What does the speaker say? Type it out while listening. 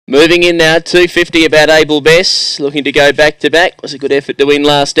Moving in now, 250 about Able Bess, looking to go back to back. Was a good effort to win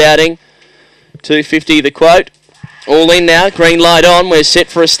last outing. 250 the quote. All in now, green light on. We're set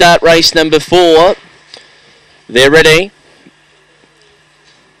for a start race number 4. They're ready.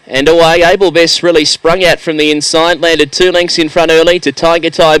 And away, Able Bess really sprung out from the inside, landed 2 lengths in front early to Tiger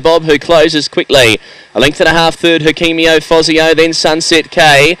Ty Bob, who closes quickly. A length and a half third, Hakimio Fozio, then Sunset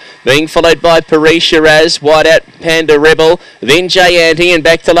K, being followed by Paris Shiraz, wide out Panda Rebel, then J Anti, and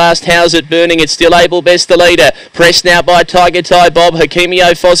back to last, How's It Burning? It's still Able Bess the leader. Pressed now by Tiger Ty Bob,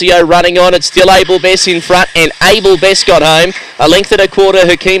 Hakimio Fozio running on, it's still Able Bess in front, and Able Bess got home. A length and a quarter,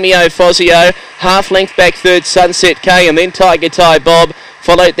 Hakimio Fozio, half length back third, Sunset K, and then Tiger Ty Bob.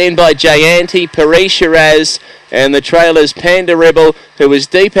 Followed then by Jayanti, Paris Shiraz, and the trailers Panda Rebel, who was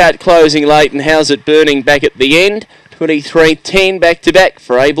deep out closing late, and How's It Burning back at the end. 23-10 back to back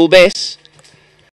for Able Bess.